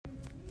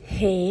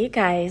Hey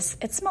guys,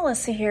 it's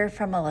Melissa here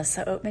from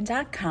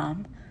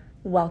melissaoatman.com.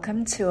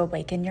 Welcome to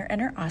Awaken Your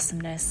Inner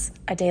Awesomeness,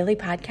 a daily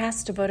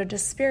podcast devoted to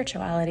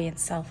spirituality and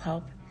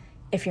self-help.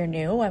 If you're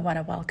new, I want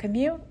to welcome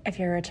you. If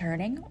you're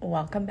returning,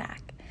 welcome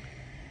back.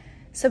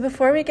 So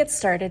before we get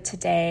started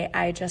today,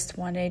 I just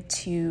wanted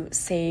to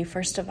say,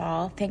 first of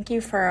all, thank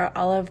you for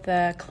all of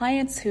the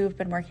clients who've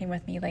been working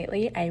with me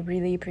lately. I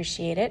really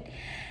appreciate it.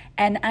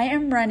 And I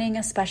am running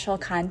a special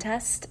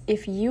contest.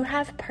 If you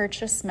have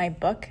purchased my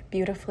book,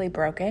 Beautifully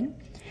Broken,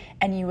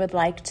 and you would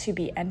like to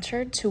be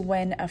entered to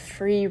win a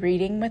free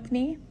reading with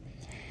me,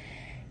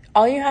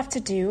 all you have to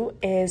do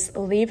is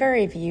leave a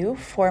review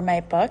for my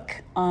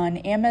book on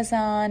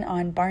Amazon,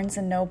 on Barnes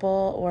 &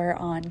 Noble, or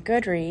on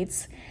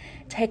Goodreads.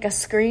 Take a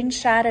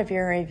screenshot of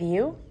your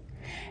review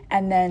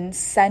and then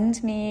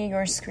send me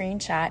your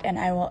screenshot and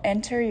I will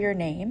enter your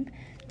name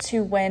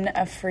to win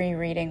a free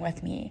reading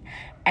with me.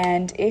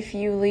 And if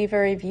you leave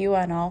a review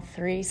on all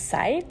 3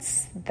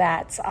 sites,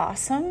 that's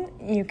awesome.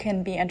 You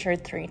can be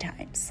entered 3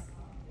 times.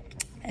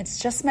 It's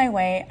just my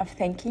way of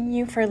thanking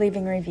you for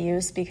leaving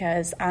reviews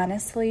because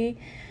honestly,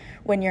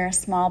 when you're a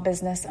small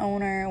business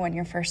owner, when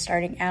you're first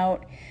starting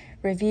out,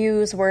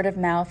 reviews, word of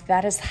mouth,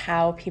 that is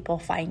how people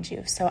find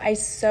you. So I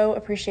so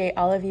appreciate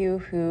all of you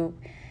who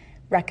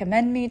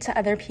recommend me to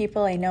other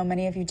people. I know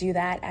many of you do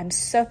that. I'm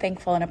so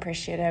thankful and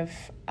appreciative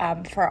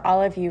for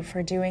all of you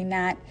for doing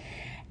that.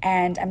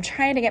 And I'm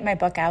trying to get my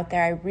book out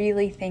there. I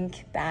really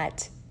think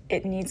that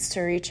it needs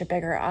to reach a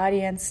bigger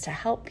audience to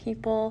help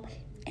people.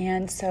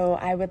 And so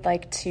I would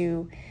like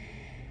to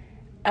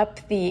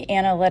up the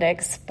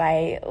analytics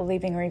by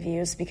leaving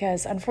reviews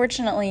because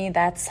unfortunately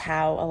that's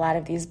how a lot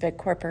of these big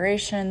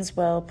corporations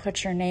will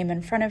put your name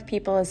in front of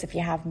people as if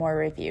you have more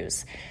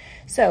reviews.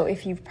 So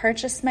if you've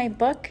purchased my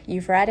book,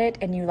 you've read it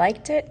and you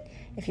liked it,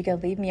 if you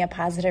could leave me a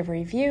positive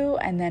review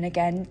and then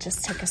again,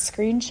 just take a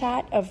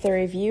screenshot of the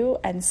review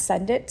and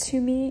send it to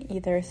me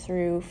either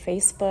through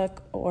Facebook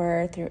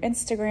or through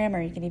Instagram,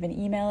 or you can even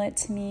email it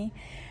to me.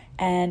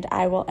 And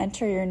I will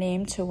enter your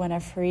name to win a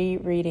free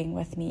reading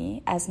with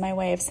me as my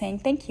way of saying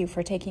thank you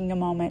for taking a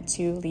moment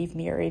to leave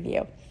me a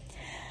review.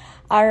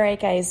 All right,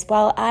 guys.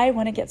 Well, I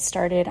want to get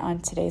started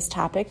on today's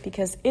topic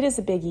because it is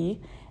a biggie,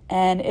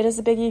 and it is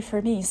a biggie for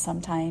me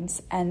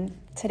sometimes. And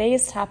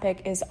today's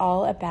topic is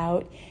all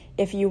about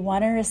if you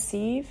want to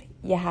receive,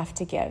 you have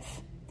to give.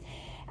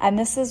 And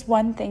this is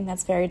one thing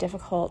that's very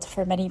difficult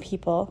for many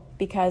people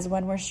because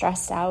when we're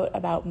stressed out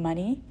about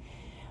money,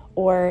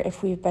 or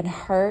if we've been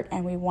hurt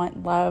and we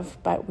want love,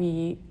 but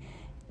we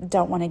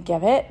don't want to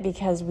give it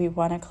because we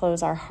want to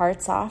close our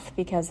hearts off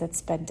because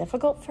it's been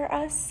difficult for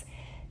us,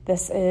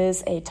 this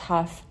is a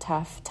tough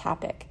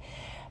topic.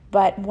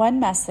 But one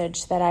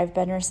message that I've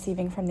been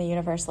receiving from the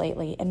universe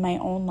lately in my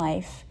own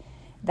life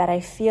that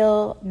I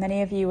feel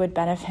many of you would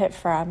benefit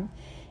from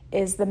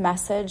is the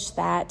message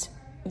that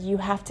you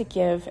have to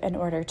give in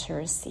order to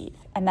receive.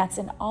 And that's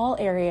in all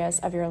areas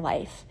of your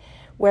life.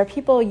 Where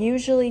people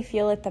usually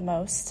feel it the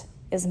most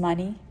is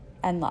money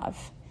and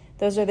love.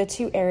 Those are the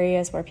 2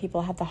 areas where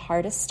people have the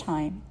hardest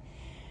time.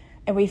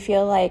 And we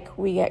feel like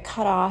we get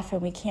cut off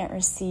and we can't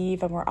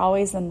receive and we're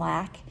always in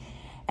lack.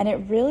 And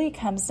it really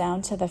comes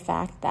down to the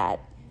fact that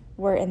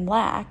we're in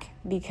lack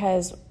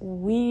because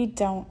we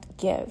don't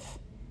give.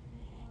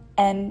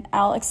 And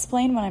I'll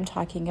explain what I'm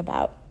talking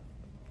about.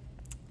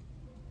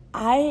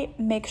 I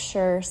make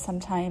sure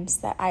sometimes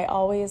that I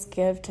always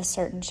give to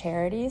certain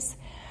charities,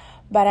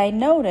 but I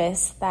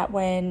notice that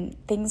when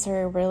things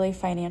are really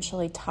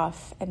financially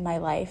tough in my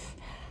life,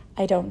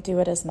 I don't do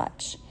it as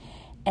much.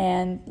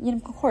 And,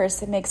 of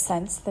course, it makes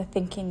sense. The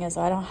thinking is,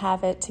 I don't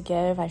have it to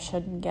give, I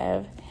shouldn't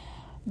give.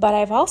 But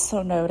I've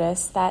also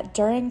noticed that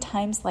during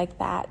times like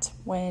that,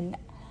 when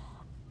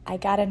I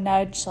got a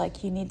nudge,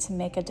 like you need to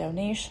make a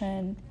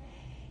donation,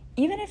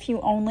 even if you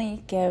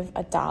only give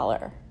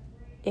 $1,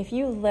 if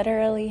you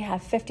literally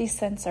have 50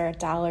 cents or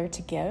 $1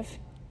 to give,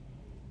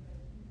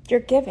 you're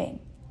giving.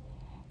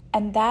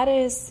 And that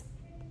is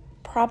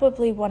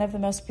probably one of the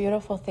most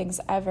beautiful things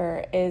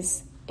ever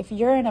is if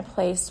you're in a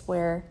place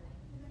where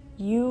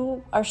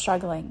you are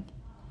struggling,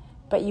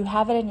 but you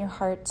have it in your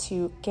heart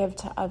to give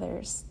to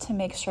others to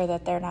make sure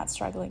that they're not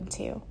struggling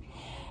too.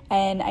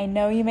 And I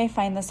know you may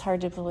find this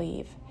hard to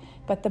believe,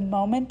 but the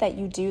moment that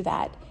you do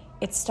that,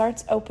 it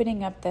starts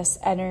opening up this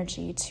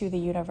energy to the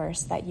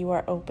universe that you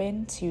are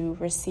open to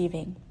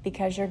receiving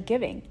because you're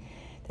giving.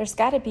 There's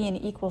got to be an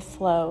equal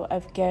flow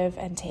of give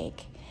and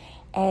take.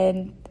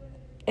 And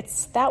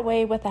it's that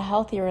way with a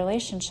healthy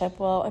relationship.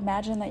 Well,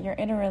 imagine that you're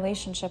in a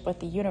relationship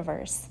with the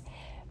universe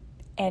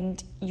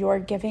and you're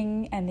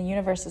giving and the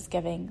universe is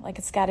giving. Like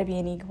it's got to be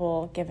an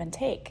equal give and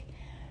take.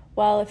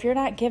 Well, if you're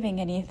not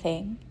giving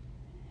anything,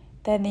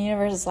 then the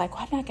universe is like,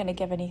 well, I'm not going to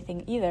give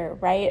anything either,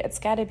 right? It's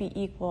got to be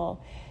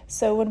equal.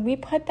 So when we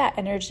put that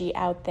energy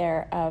out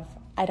there of,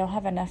 I don't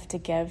have enough to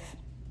give,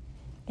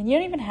 and you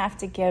don't even have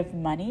to give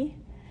money,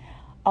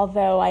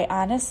 although I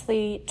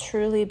honestly,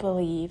 truly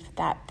believe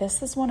that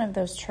this is one of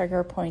those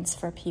trigger points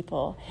for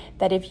people,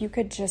 that if you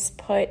could just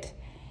put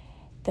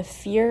the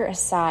fear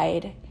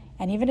aside,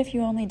 and even if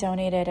you only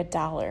donated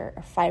 $1 or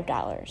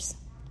 $5,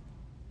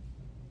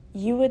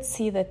 you would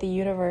see that the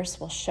universe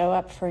will show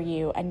up for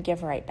you and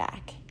give right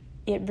back.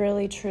 It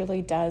really,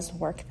 truly does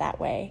work that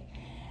way.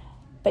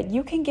 But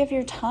you can give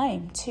your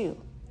time too.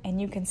 And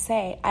you can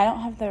say, I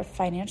don't have the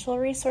financial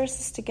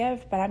resources to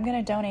give, but I'm going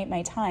to donate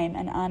my time.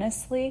 And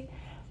honestly,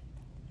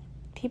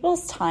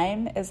 people's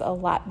time is a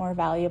lot more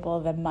valuable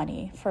than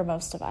money for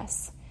most of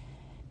us.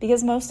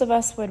 Because most of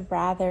us would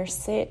rather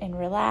sit and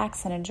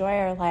relax and enjoy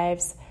our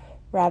lives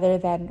rather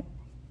than,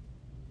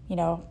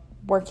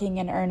 working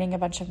and earning a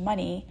bunch of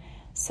money.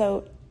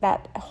 So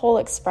that whole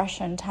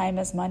expression, time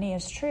is money,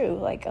 is true.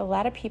 Like, a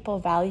lot of people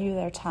value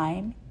their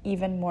time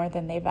even more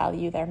than they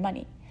value their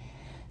money.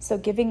 So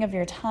giving of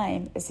your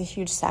time is a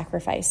huge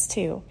sacrifice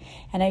too.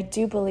 And I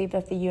do believe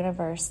that the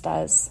universe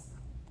does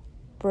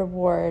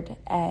reward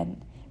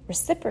and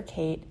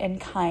reciprocate in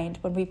kind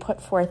when we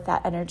put forth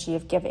that energy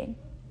of giving.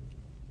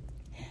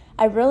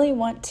 I really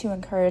want to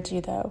encourage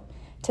you, though,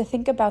 to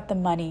think about the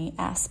money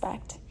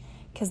aspect,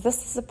 because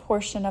this is a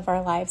portion of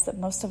our lives that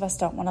most of us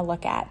don't want to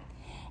look at,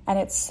 and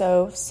it's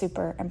so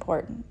super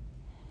important.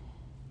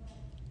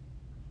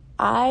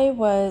 I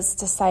was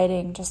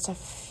deciding just a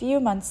few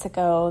months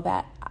ago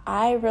that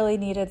I really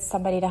needed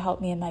somebody to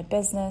help me in my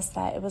business,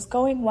 that it was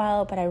going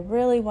well, but I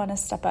really want to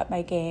step up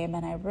my game,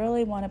 and I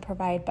really want to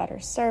provide better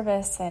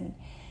service and,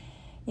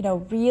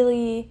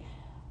 really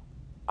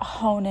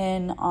hone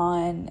in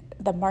on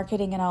the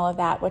marketing and all of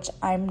that, which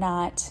I'm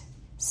not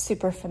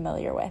super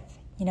familiar with.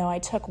 I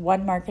took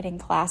one marketing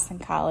class in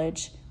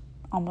college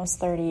almost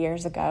 30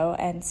 years ago,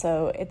 and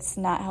so it's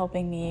not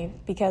helping me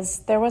because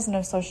there was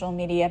no social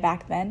media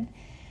back then.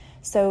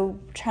 So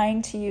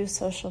trying to use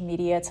social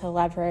media to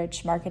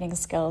leverage marketing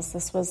skills,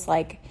 this was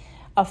like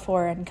a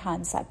foreign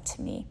concept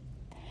to me.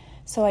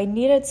 So I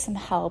needed some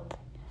help,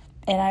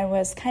 and I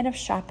was kind of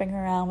shopping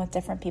around with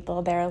different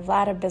people. There are a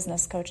lot of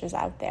business coaches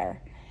out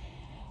there,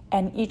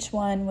 and each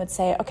one would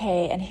say,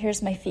 okay, and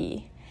here's my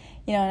fee.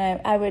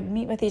 And I would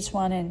meet with each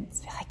one and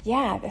be like,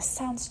 yeah, this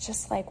sounds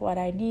just like what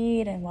I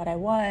need and what I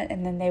want.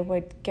 And then they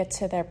would get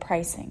to their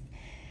pricing.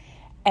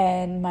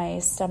 And my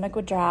stomach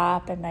would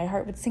drop and my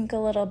heart would sink a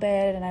little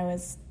bit. And I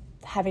was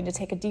having to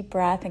take a deep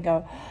breath and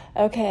go,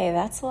 okay,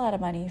 that's a lot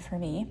of money for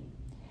me.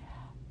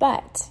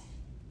 But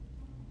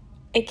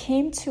it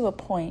came to a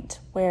point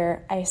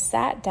where I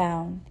sat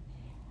down,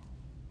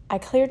 I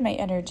cleared my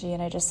energy,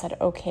 and I just said,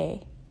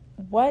 okay,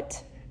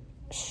 what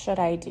should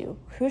I do?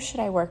 Who should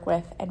I work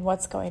with, and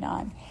what's going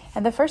on?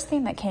 And the first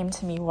thing that came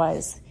to me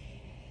was,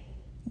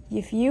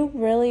 if you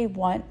really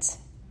want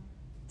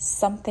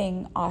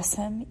something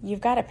awesome,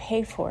 you've got to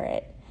pay for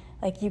it.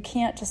 Like, you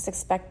can't just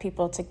expect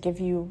people to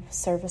give you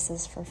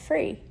services for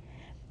free.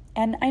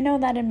 And I know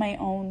that in my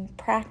own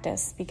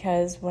practice,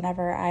 because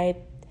whenever I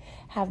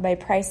have my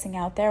pricing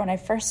out there, when I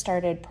first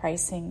started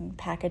pricing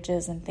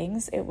packages and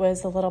things, it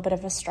was a little bit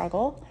of a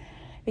struggle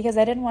because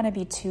I didn't want to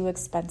be too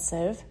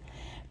expensive.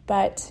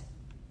 But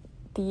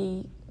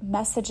the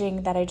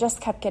messaging that I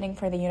just kept getting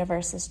for the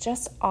universe is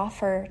just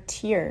offer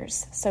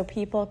tiers so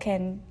people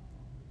can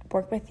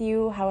work with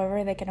you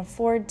however they can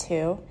afford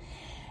to,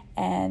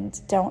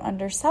 and don't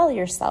undersell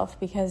yourself,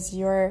 because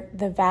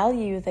the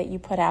value that you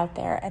put out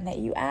there and that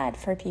you add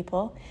for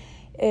people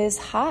is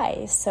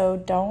high. So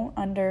don't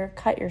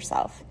undercut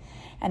yourself.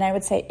 And I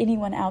would say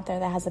anyone out there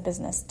that has a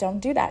business, don't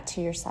do that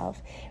to yourself.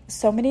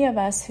 So many of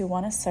us who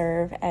want to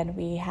serve, and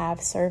we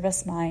have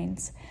service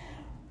minds,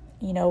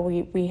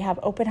 we have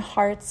open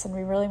hearts and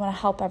we really want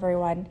to help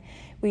everyone.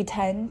 We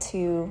tend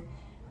to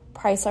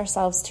price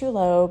ourselves too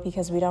low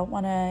because we don't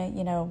want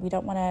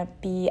to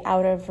be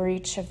out of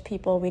reach of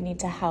people we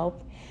need to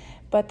help.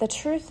 But the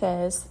truth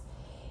is,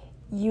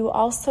 you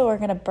also are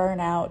going to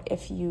burn out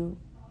if you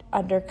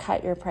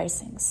undercut your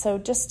pricing. So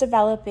just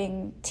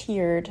developing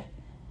tiered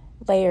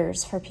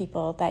layers for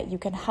people that you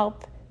can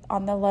help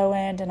on the low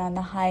end and on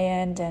the high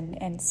end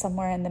and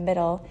somewhere in the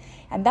middle.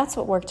 And that's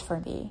what worked for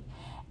me.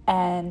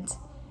 And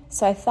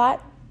so I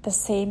thought the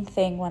same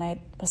thing when I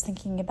was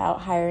thinking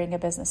about hiring a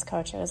business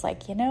coach. I was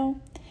like,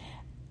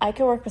 I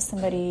could work with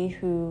somebody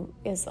who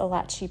is a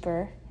lot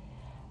cheaper,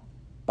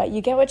 but you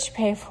get what you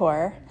pay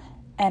for.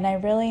 And I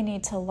really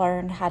need to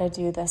learn how to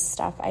do this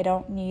stuff. I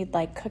don't need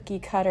like cookie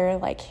cutter,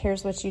 like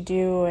here's what you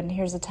do and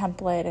here's a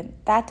template. And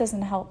that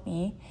doesn't help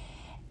me.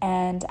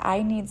 And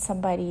I need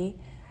somebody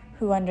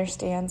who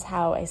understands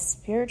how a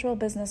spiritual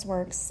business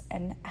works,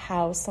 and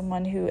how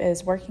someone who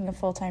is working a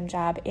full-time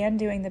job and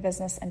doing the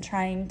business and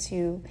trying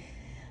to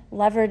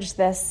leverage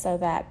this so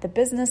that the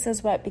business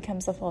is what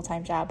becomes a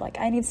full-time job. Like,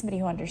 I need somebody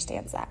who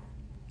understands that.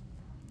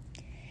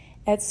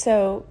 And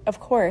so, of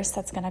course,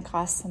 that's going to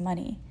cost some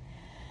money.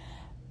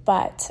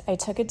 But I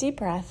took a deep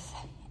breath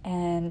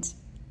and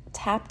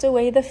tapped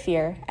away the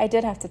fear. I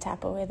did have to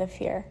tap away the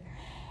fear.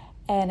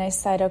 And I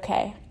said,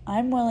 okay,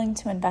 I'm willing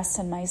to invest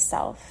in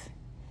myself.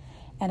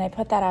 And I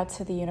put that out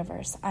to the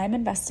universe. I'm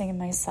investing in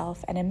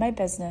myself and in my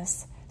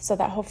business so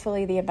that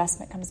hopefully the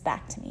investment comes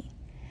back to me.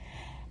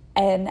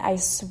 And I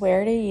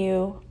swear to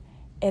you,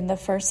 in the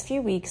first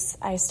few weeks,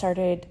 I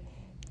started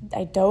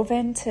I dove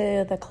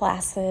into the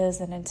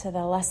classes and into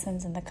the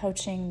lessons and the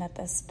coaching that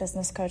this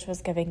business coach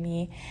was giving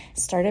me,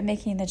 started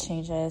making the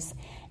changes,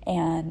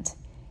 and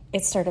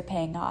it started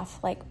paying off.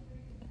 Like,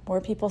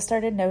 more people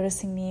started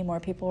noticing me, more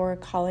people were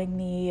calling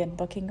me and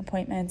booking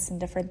appointments and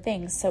different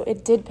things. So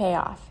it did pay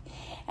off.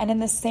 And in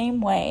the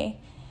same way,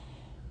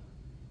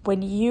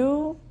 when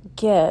you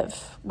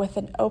give with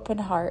an open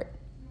heart,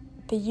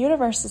 the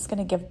universe is going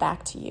to give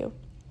back to you.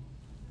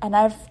 And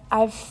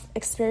I've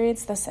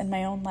experienced this in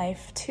my own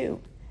life too.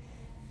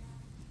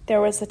 There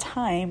was a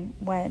time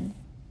when,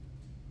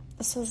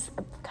 this was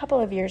a couple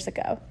of years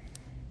ago,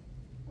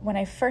 when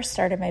I first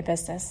started my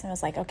business, I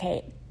was like,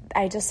 okay,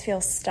 I just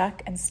feel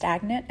stuck and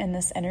stagnant in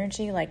this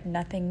energy, like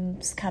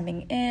nothing's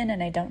coming in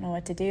and I don't know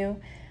what to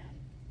do.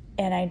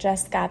 And I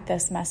just got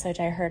this message.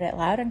 I heard it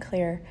loud and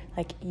clear,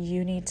 like,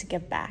 you need to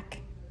give back.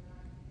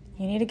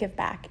 You need to give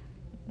back.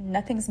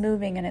 Nothing's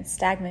moving and it's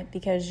stagnant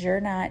because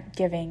you're not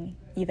giving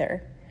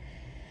either.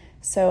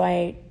 So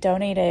I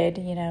donated,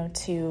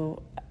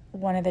 to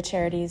one of the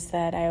charities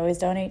that I always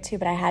donate to,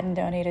 but I hadn't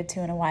donated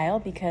to in a while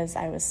because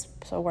I was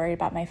so worried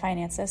about my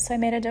finances. So I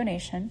made a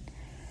donation.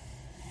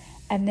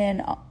 And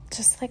then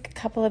just like a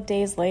couple of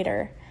days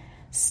later,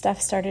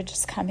 stuff started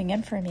just coming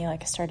in for me.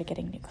 Like, I started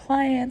getting new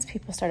clients,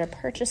 people started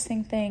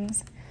purchasing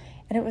things,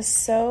 and it was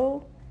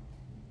so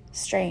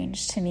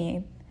strange to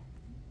me.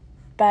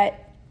 But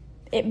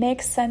it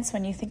makes sense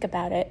when you think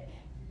about it.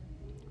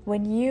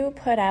 When you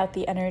put out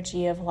the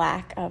energy of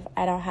lack, of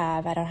I don't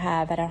have,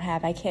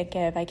 I can't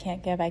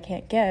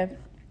give,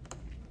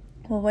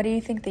 well, what do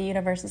you think the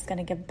universe is going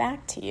to give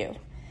back to you,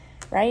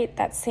 right?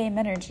 That same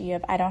energy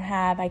of I don't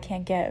have, I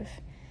can't give.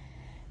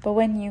 But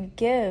when you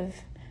give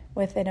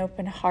with an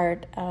open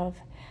heart of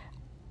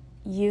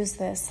use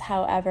this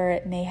however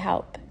it may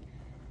help,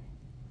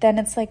 then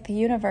it's like the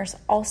universe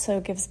also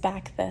gives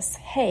back this,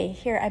 hey,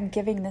 here, I'm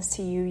giving this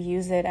to you,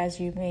 use it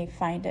as you may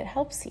find it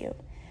helps you.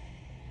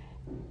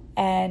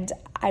 And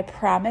I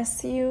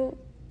promise you,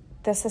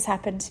 this has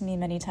happened to me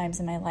many times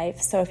in my life.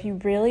 So if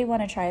you really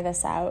want to try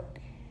this out,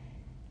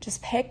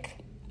 just pick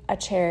a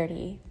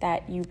charity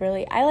that you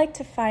really, I like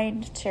to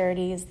find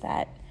charities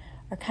that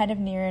are kind of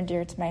near and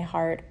dear to my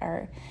heart,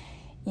 or,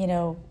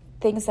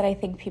 things that I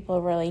think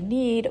people really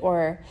need.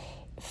 Or,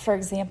 for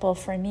example,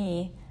 for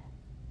me,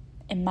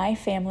 in my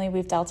family,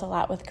 we've dealt a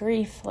lot with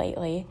grief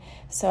lately.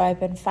 So I've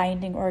been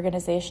finding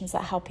organizations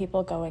that help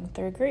people going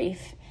through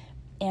grief.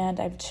 And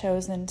I've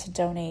chosen to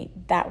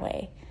donate that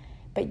way.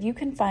 But you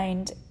can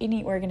find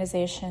any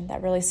organization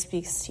that really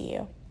speaks to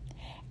you.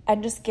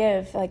 And just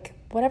give, like,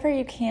 whatever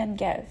you can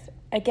give.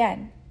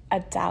 Again,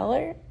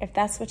 $1, if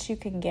that's what you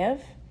can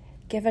give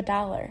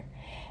 $1.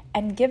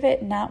 And give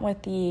it not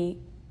with the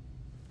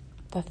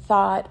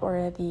thought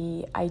or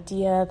the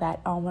idea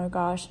that, oh my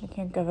gosh, I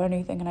can't give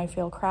anything and I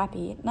feel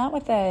crappy. Not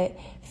with the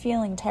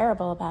feeling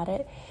terrible about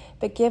it,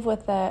 but give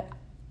with the,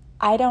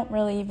 I don't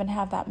really even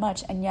have that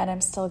much and yet I'm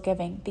still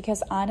giving.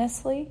 Because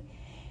honestly,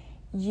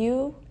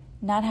 you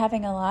not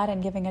having a lot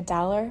and giving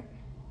 $1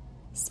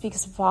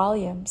 speaks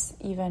volumes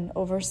even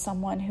over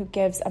someone who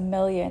gives $1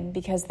 million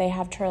because they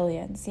have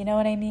trillions. You know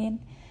what I mean?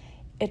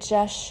 It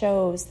just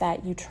shows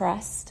that you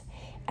trust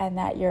and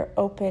that you're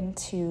open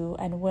to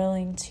and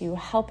willing to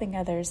helping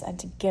others and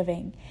to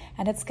giving.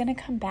 And it's going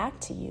to come back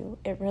to you.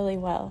 It really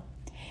will.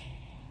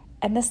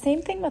 And the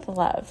same thing with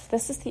love.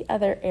 This is the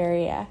other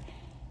area.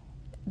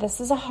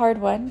 This is a hard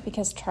one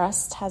because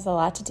trust has a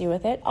lot to do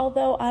with it.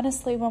 Although,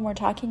 honestly, when we're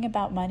talking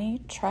about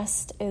money,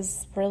 trust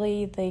is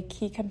really the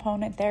key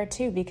component there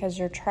too, because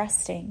you're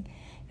trusting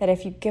that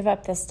if you give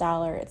up this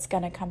 $1, it's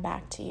going to come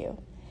back to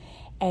you.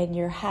 And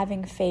you're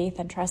having faith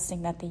and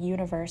trusting that the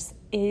universe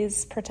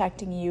is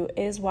protecting you,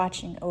 is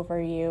watching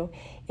over you,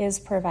 is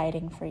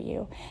providing for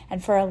you.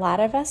 And for a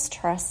lot of us,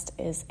 trust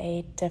is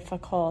a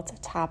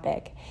difficult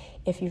topic.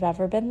 If you've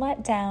ever been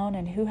let down,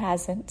 and who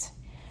hasn't,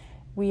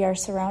 we are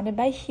surrounded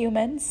by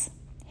humans,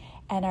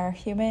 and our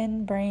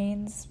human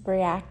brains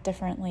react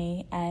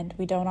differently, and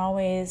we don't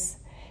always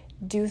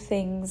do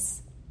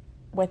things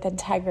with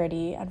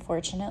integrity,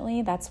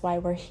 unfortunately. That's why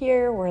we're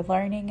here. We're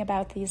learning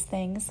about these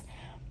things.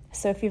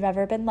 So if you've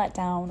ever been let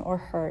down or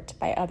hurt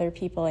by other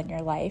people in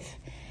your life,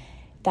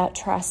 that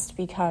trust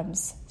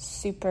becomes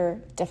super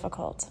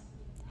difficult.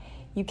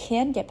 You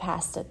can get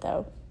past it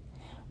though.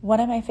 One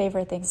of my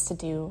favorite things to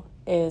do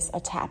is a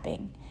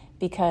tapping,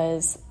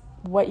 because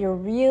what you're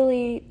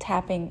really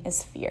tapping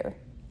is fear.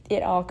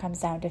 It all comes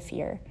down to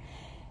fear.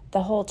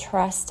 The whole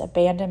trust,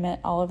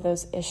 abandonment, all of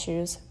those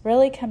issues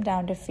really come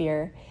down to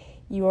fear.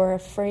 You are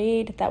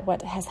afraid that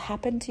what has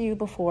happened to you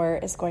before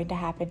is going to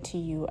happen to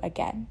you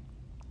again.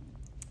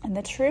 And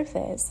the truth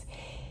is,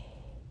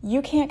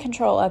 you can't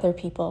control other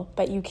people,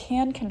 but you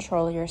can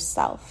control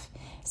yourself.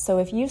 So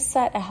if you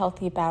set a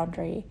healthy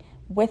boundary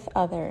with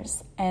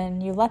others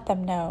and you let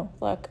them know,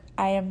 look,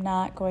 I am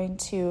not going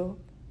to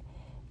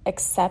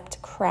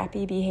accept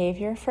crappy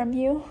behavior from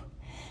you.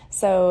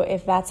 So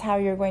if that's how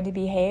you're going to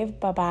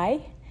behave,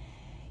 bye-bye.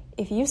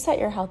 If you set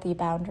your healthy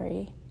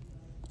boundary,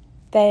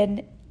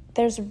 then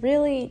there's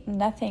really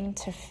nothing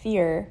to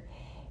fear,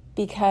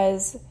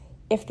 because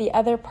if the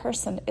other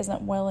person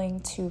isn't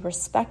willing to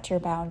respect your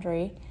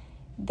boundary,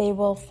 they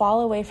will fall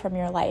away from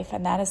your life,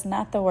 and that is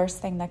not the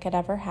worst thing that could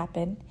ever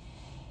happen.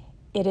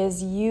 It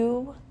is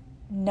you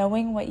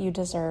knowing what you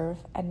deserve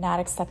and not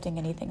accepting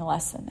anything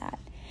less than that.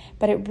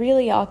 But it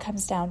really all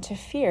comes down to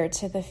fear,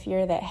 to the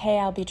fear that, hey,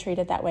 I'll be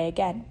treated that way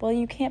again. Well,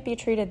 you can't be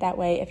treated that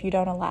way if you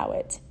don't allow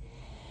it.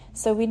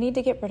 So we need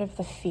to get rid of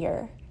the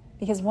fear,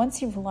 because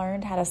once you've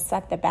learned how to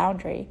set the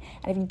boundary,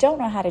 and if you don't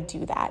know how to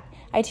do that,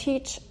 I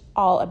teach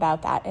all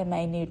about that in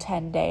my new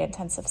 10-day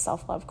intensive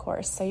self-love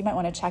course. So you might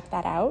want to check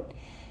that out.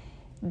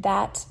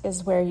 That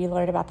is where you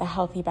learn about the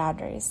healthy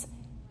boundaries.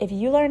 If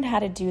you learn how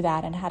to do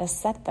that and how to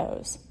set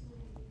those,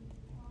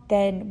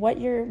 then what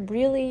you're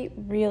really,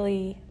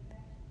 really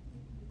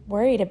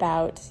worried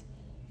about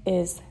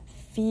is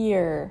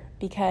fear,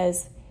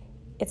 because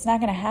it's not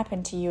going to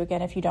happen to you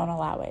again if you don't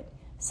allow it.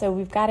 So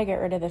we've got to get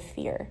rid of the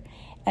fear.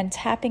 And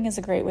tapping is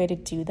a great way to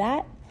do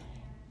that.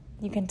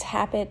 You can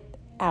tap it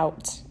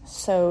out.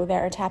 So there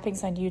are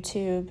tappings on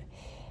YouTube.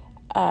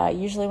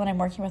 Usually when I'm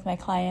working with my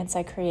clients,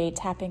 I create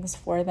tappings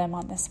for them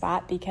on the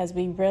spot, because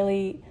we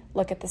really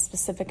look at the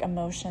specific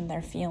emotion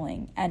they're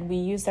feeling. And we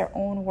use their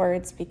own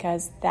words,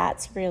 because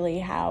that's really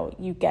how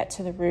you get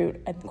to the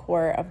root and the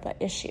core of the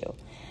issue.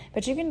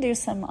 But you can do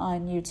some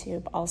on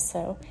YouTube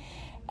also.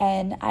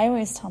 And I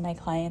always tell my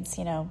clients,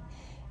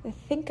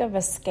 think of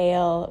a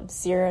scale of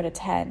 0 to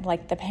 10,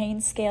 like the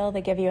pain scale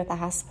they give you at the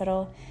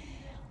hospital.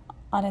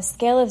 On a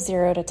scale of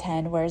 0 to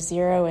 10, where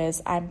 0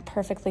 is I'm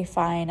perfectly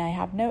fine, I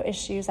have no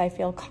issues, I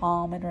feel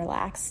calm and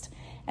relaxed,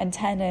 and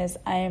 10 is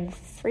I am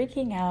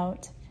freaking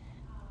out,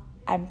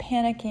 I'm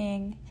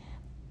panicking,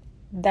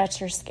 that's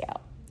your scale.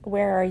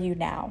 Where are you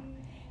now?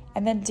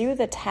 And then do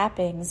the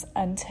tappings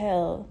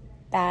until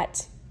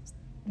that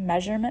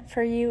measurement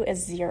for you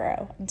is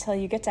 0, until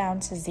you get down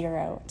to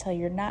 0, until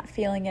you're not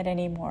feeling it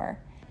anymore.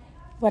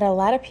 What a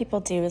lot of people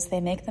do is they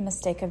make the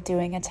mistake of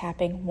doing a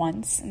tapping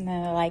once, and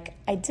then they're like,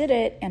 I did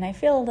it and I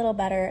feel a little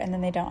better, and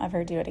then they don't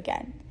ever do it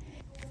again.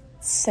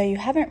 So you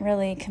haven't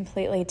really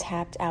completely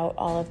tapped out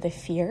all of the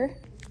fear.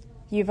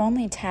 You've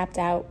only tapped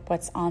out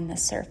what's on the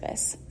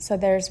surface. So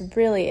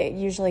it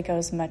usually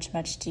goes much,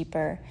 much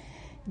deeper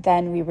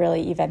than we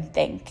really even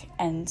think.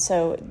 And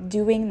so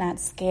doing that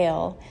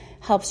scale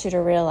helps you to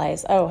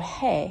realize, oh,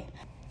 hey,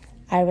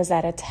 I was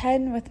at a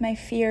 10 with my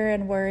fear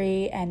and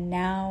worry, and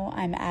now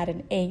I'm at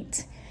an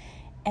 8,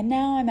 and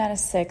now I'm at a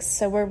 6.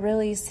 So we're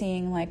really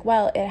seeing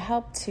it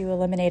helped to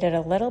eliminate it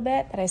a little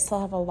bit, but I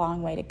still have a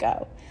long way to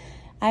go.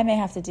 I may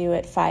have to do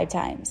it 5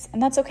 times,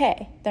 and that's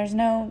okay. There's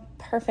no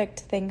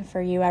perfect thing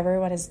for you.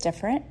 Everyone is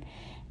different,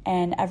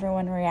 and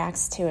everyone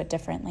reacts to it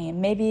differently.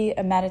 And maybe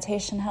a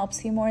meditation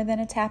helps you more than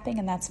a tapping,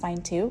 and that's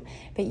fine too,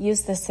 but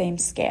use the same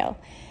scale.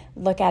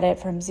 Look at it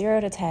from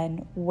 0 to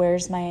 10.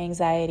 Where's my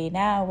anxiety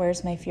now?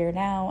 Where's my fear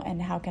now? And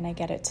how can I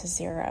get it to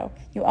 0?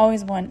 You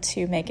always want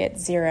to make it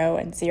 0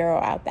 and 0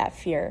 out that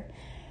fear.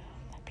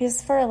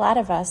 Because for a lot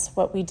of us,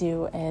 what we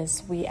do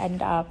is we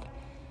end up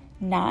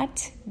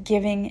not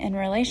giving in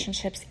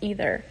relationships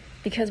either.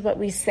 Because what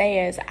we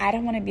say is, I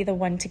don't want to be the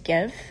one to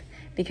give,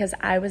 because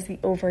I was the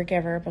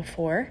overgiver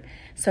before.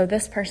 So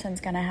this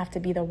person's going to have to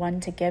be the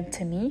one to give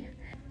to me.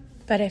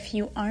 But if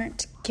you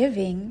aren't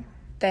giving,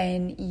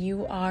 then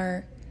you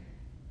are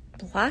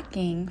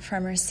blocking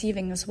from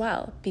receiving as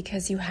well,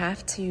 because you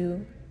have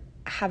to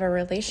have a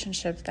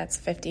relationship that's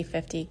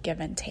 50-50 give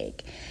and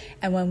take.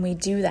 And when we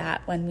do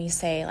that, when we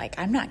say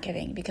I'm not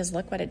giving because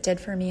look what it did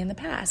for me in the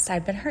past,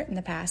 I've been hurt in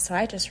the past, so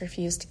I just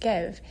refuse to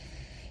give,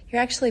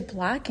 you're actually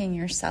blocking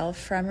yourself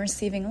from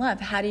receiving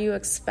love. How do you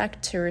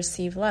expect to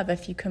receive love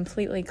if you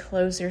completely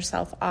close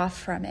yourself off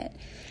from it?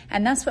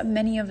 And that's what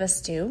many of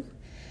us do.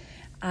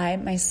 I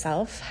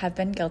myself have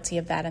been guilty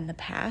of that in the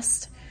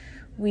past.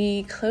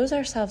 We close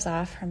ourselves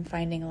off from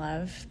finding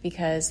love,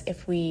 because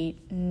if we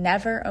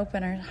never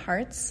open our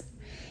hearts,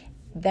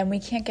 then we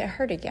can't get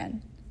hurt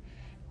again.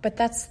 But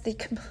that's the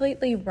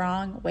completely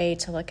wrong way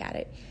to look at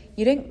it.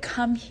 You didn't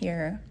come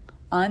here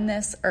on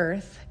this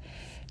earth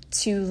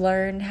to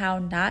learn how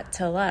not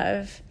to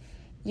love.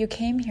 You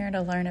came here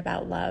to learn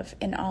about love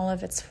in all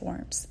of its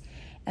forms.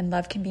 And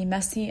love can be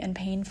messy and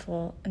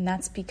painful, and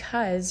that's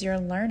because you're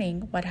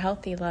learning what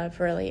healthy love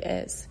really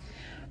is.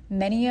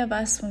 Many of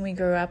us, when we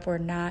grew up, were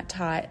not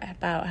taught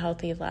about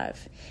healthy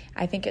love.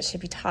 I think it should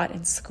be taught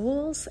in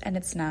schools, and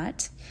it's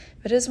not,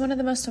 but it is one of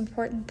the most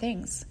important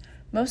things.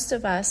 Most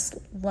of us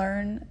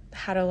learn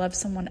how to love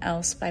someone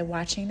else by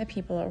watching the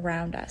people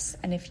around us.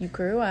 And if you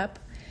grew up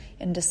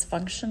in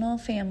dysfunctional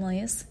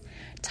families,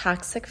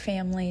 toxic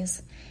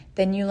families,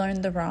 then you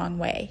learned the wrong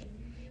way.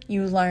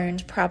 You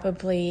learned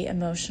probably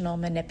emotional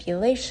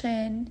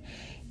manipulation.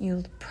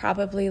 You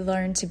probably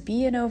learned to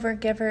be an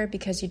overgiver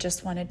because you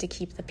just wanted to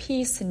keep the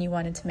peace and you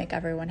wanted to make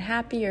everyone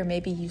happy, or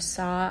maybe you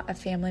saw a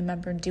family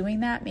member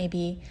doing that.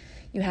 Maybe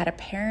you had a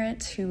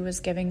parent who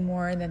was giving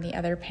more than the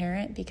other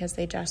parent because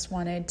they just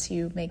wanted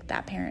to make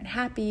that parent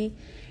happy.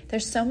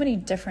 There's so many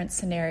different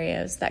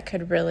scenarios that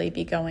could really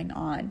be going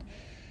on.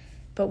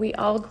 But we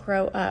all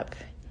grow up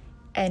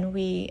and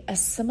we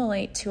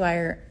assimilate to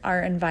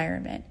our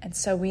environment. And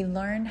so we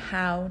learn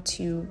how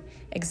to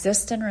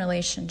exist in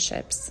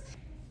relationships,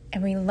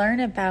 and we learn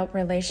about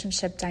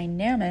relationship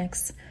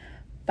dynamics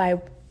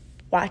by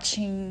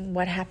watching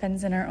what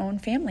happens in our own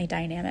family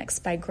dynamics,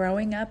 by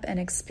growing up and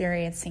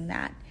experiencing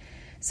that.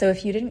 So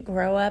if you didn't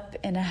grow up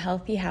in a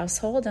healthy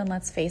household, and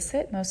let's face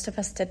it, most of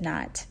us did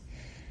not,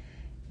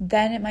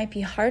 then it might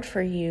be hard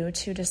for you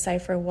to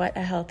decipher what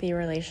a healthy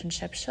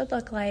relationship should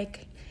look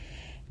like,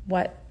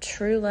 what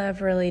true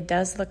love really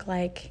does look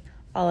like,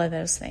 all of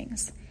those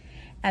things.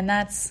 And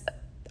that's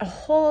a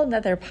whole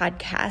nother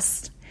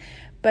podcast.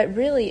 But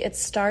really, it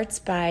starts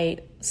by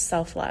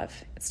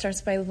self-love. It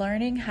starts by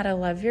learning how to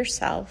love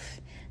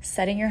yourself,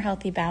 setting your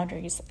healthy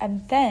boundaries.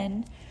 And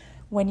then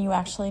when you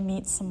actually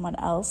meet someone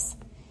else,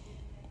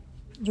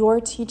 you're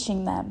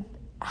teaching them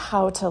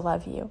how to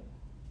love you.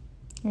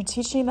 You're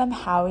teaching them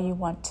how you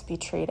want to be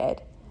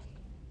treated.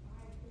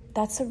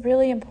 That's a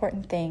really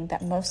important thing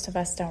that most of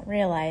us don't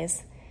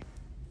realize.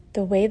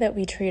 The way that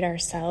we treat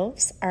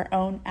ourselves, our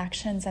own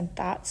actions and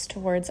thoughts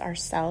towards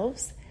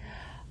ourselves,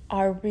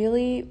 are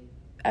really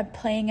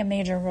playing a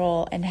major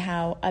role in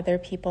how other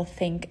people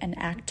think and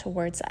act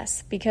towards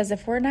us. Because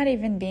if we're not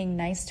even being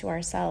nice to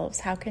ourselves,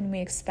 how can we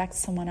expect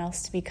someone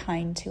else to be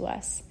kind to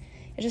us?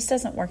 It just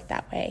doesn't work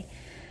that way.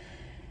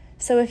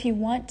 So if you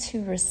want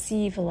to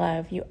receive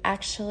love, you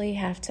actually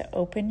have to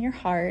open your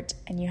heart,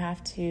 and you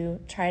have to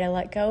try to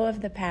let go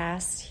of the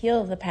past,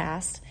 heal the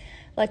past,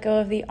 let go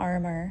of the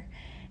armor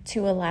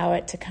to allow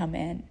it to come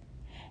in.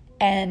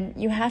 And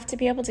you have to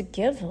be able to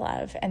give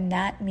love, and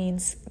that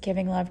means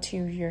giving love to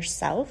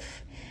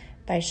yourself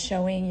by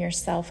showing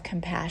yourself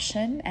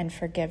compassion and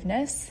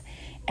forgiveness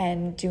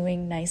and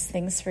doing nice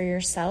things for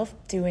yourself,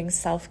 doing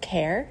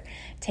self-care,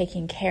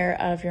 taking care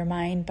of your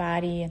mind,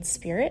 body, and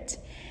spirit.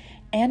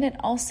 And it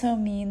also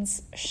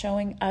means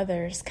showing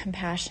others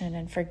compassion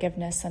and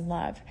forgiveness and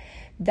love.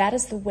 That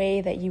is the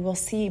way that you will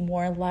see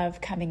more love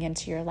coming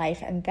into your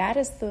life. And that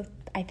is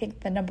I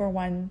think the number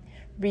one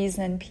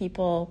reason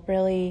people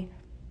really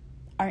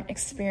aren't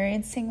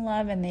experiencing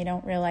love, and they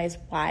don't realize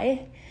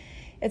why.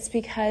 It's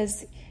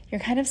because you're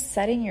kind of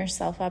setting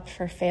yourself up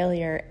for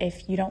failure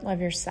if you don't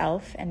love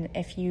yourself, and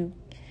if you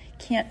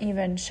can't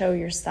even show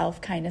yourself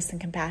kindness and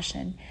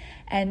compassion.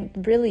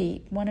 And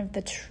really, one of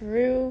the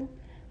true,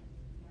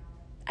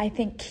 I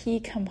think, key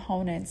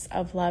components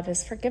of love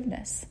is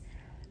forgiveness.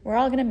 We're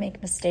all going to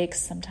make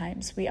mistakes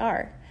sometimes. We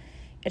are.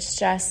 It's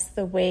just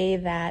the way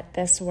that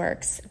this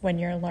works. When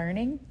you're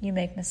learning, you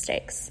make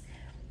mistakes.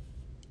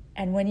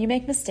 And when you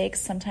make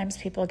mistakes, sometimes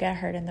people get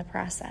hurt in the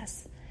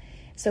process.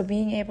 So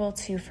being able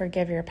to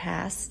forgive your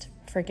past,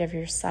 forgive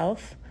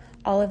yourself,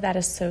 all of that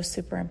is so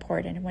super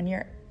important. When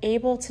you're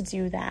able to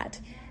do that,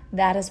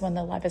 that is when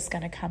the love is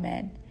going to come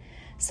in.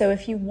 So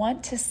if you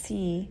want to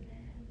see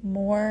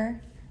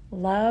more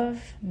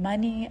love,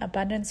 money,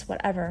 abundance,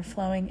 whatever,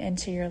 flowing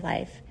into your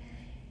life,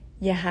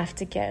 you have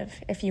to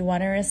give. If you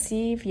want to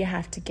receive, you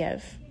have to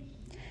give.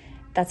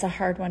 That's a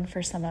hard one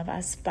for some of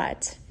us,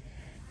 but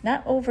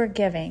not over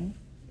giving,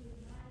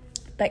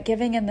 but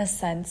giving in the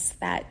sense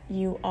that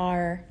you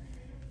are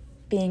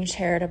being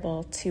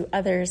charitable to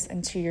others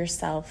and to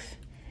yourself.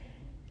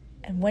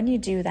 And when you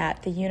do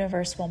that, the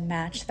universe will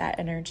match that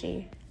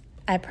energy.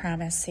 I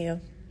promise you.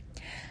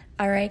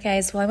 All right,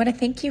 guys. Well, I want to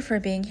thank you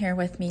for being here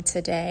with me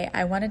today.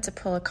 I wanted to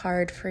pull a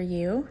card for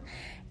you.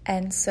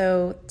 And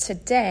so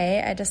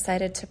today I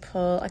decided to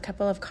pull a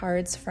couple of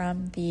cards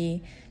from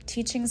the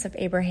Teachings of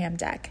Abraham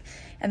deck.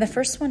 And the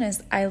first one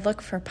is, I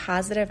look for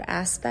positive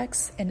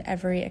aspects in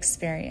every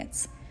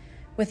experience.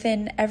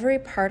 Within every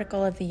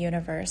particle of the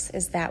universe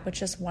is that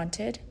which is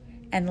wanted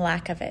and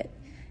lack of it.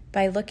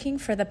 By looking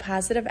for the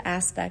positive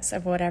aspects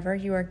of whatever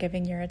you are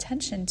giving your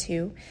attention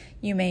to,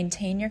 you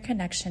maintain your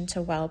connection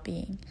to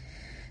well-being.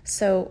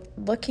 So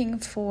looking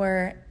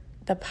for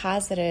the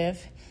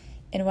positive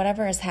in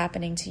whatever is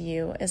happening to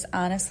you is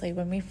honestly,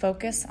 when we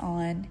focus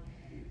on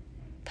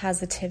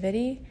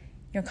positivity,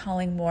 you're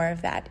calling more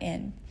of that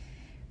in.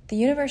 The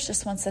universe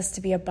just wants us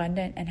to be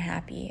abundant and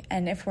happy.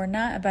 And if we're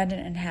not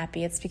abundant and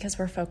happy, it's because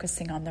we're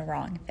focusing on the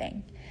wrong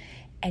thing.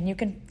 And you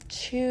can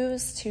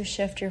choose to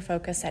shift your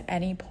focus at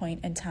any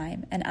point in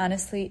time. And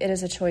honestly, it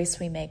is a choice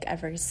we make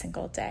every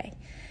single day.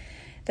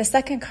 The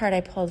second card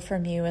I pulled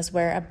from you is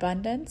whatever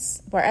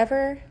abundance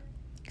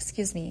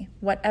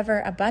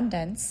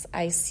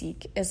I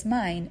seek is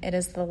mine. It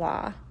is the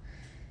law.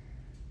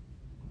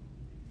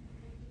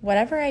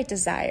 Whatever I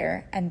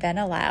desire and then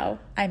allow,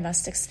 I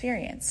must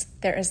experience.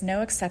 There is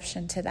no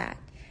exception to that.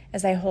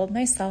 As I hold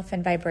myself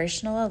in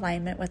vibrational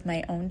alignment with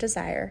my own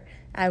desire,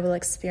 I will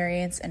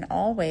experience in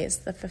all ways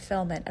the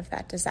fulfillment of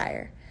that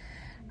desire.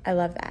 I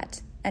love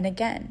that. And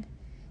again,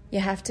 you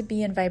have to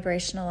be in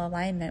vibrational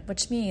alignment,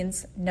 which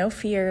means no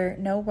fear,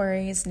 no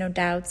worries, no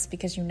doubts,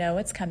 because you know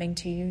it's coming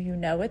to you, you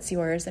know it's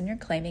yours, and you're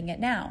claiming it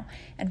now.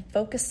 And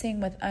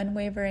focusing with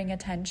unwavering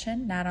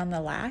attention, not on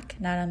the lack,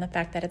 not on the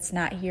fact that it's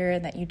not here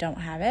and that you don't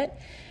have it,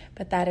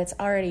 but that it's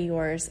already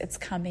yours, it's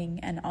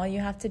coming, and all you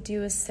have to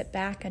do is sit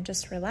back and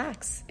just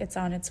relax. It's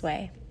on its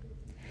way.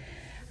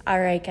 All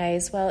right,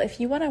 guys. Well, if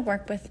you want to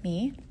work with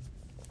me,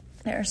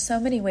 there are so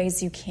many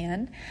ways you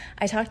can.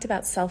 I talked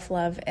about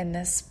self-love in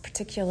this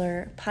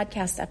particular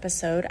podcast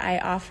episode. I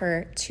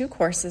offer 2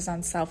 courses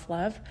on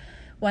self-love.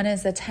 One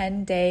is a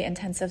 10-day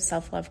intensive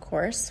self-love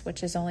course,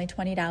 which is only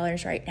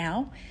 $20 right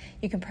now.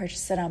 You can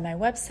purchase it on my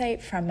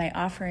website from my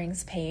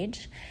offerings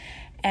page.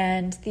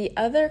 And the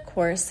other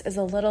course is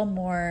a little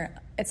more,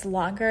 it's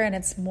longer and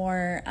it's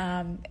more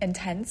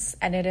intense,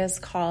 and it is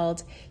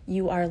called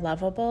You Are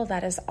Lovable.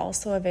 That is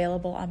also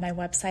available on my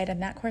website,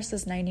 and that course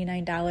is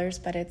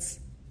 $99, but it's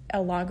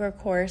a longer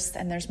course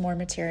and there's more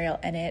material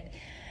in it.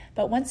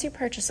 But once you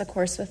purchase a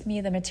course with me,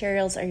 the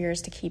materials are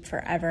yours to keep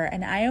forever.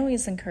 And I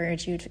always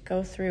encourage you to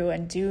go through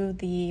and do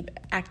the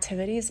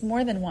activities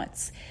more than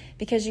once,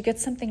 because you get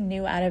something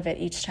new out of it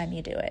each time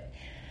you do it.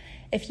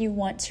 If you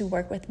want to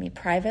work with me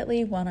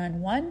privately,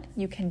 one-on-one,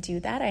 you can do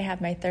that. I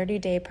have my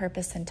 30-day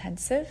Purpose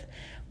Intensive,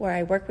 where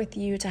I work with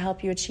you to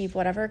help you achieve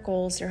whatever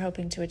goals you're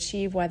hoping to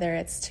achieve, whether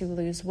it's to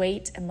lose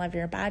weight and love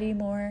your body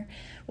more,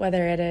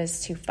 whether it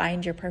is to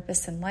find your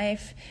purpose in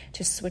life,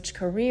 to switch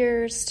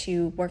careers,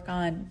 to work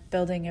on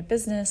building a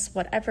business,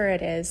 whatever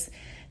it is,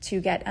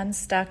 to get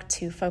unstuck,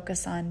 to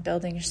focus on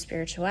building your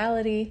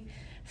spirituality,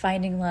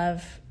 finding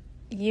love,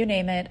 you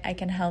name it, I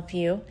can help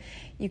you.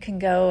 You can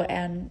go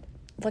and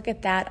look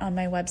at that on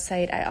my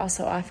website. I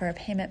also offer a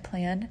payment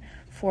plan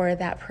for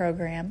that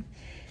program.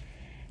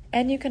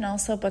 And you can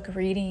also book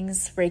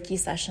readings, Reiki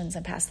sessions,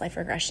 and past life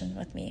regression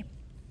with me.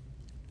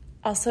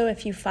 Also,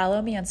 if you follow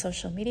me on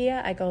social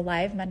media, I go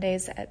live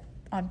Mondays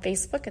on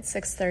Facebook at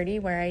 6:30,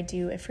 where I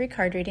do a free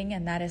card reading,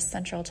 and that is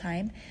Central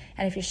Time.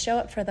 And if you show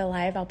up for the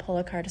live, I'll pull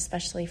a card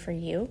especially for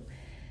you.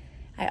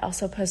 I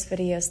also post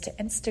videos to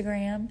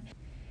Instagram.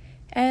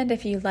 And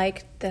if you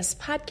like this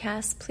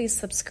podcast, please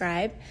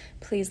subscribe.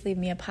 Please leave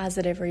me a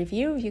positive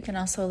review. You can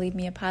also leave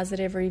me a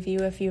positive review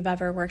if you've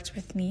ever worked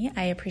with me.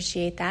 I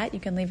appreciate that. You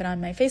can leave it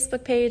on my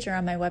Facebook page or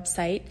on my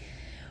website,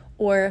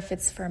 or if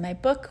it's for my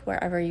book,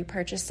 wherever you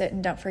purchased it.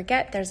 And don't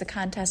forget, there's a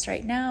contest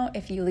right now.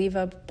 If you leave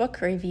a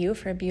book review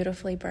for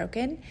Beautifully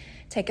Broken,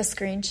 take a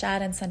screenshot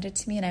and send it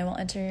to me, and I will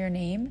enter your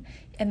name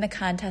in the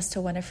contest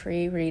to win a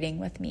free reading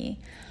with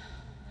me.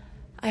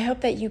 I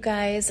hope that you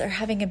guys are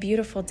having a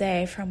beautiful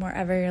day from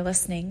wherever you're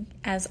listening.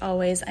 As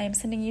always, I am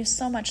sending you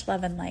so much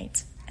love and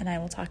light, and I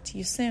will talk to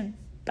you soon.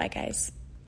 Bye, guys.